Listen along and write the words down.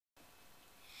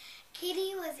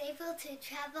Katie was able to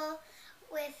travel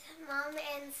with Mom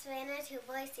and Savannah to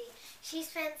Boise. She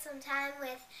spent some time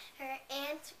with her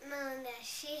Aunt Melinda.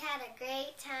 She had a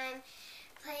great time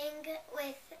playing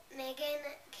with Megan.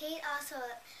 Kate also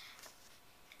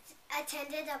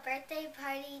attended a birthday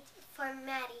party for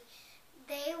Maddie.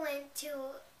 They went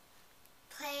to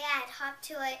play at Hop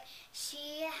to It.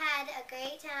 She had a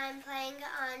great time playing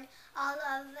on all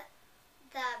of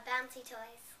the bouncy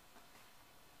toys.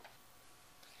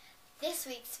 This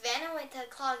week, Savannah went to a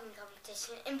clogging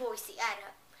competition in Boise,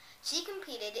 Idaho. She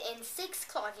competed in 6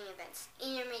 clogging events: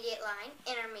 intermediate line,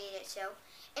 intermediate show,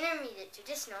 intermediate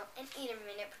traditional, and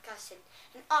intermediate percussion,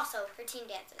 and also her team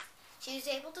dances. She was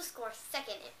able to score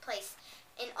second place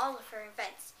in all of her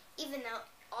events,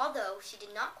 although she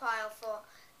did not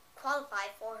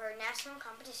qualify for her national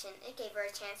competition. It gave her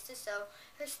a chance to show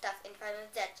her stuff in front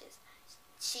of the judges.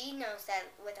 She knows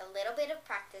that with a little bit of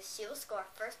practice, she will score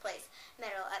first place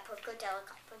medal at Pocatello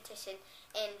competition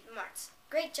in March.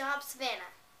 Great job,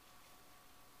 Savannah!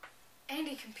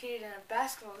 Andy competed in a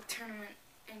basketball tournament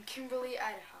in Kimberly,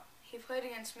 Idaho. He played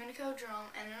against Minico Jerome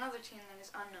and another team that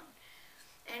is unknown.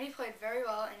 Andy played very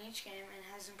well in each game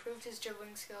and has improved his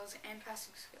dribbling skills and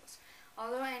passing skills.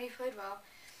 Although Andy played well,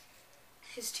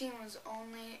 his team was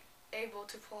only able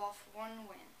to pull off one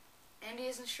win. Andy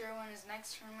isn't sure when his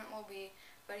next tournament will be,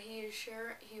 but he is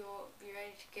sure he will be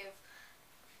ready to give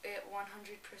it 100%.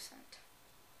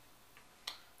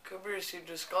 Kobe received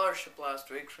a scholarship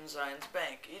last week from Zions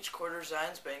Bank. Each quarter,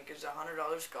 Zions Bank gives a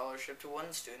 $100 scholarship to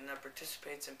one student that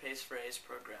participates in Pace for Ace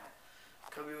program.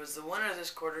 Kobe was the winner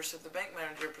this quarter, so the bank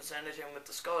manager presented him with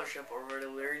the scholarship over to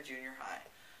Leary Junior High.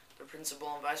 The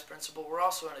principal and vice principal were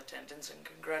also in attendance and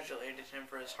congratulated him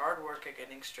for his hard work at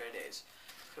getting straight A's.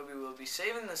 Kobe will be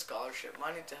saving the scholarship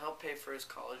money to help pay for his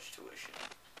college tuition.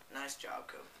 Nice job,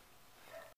 Kobe.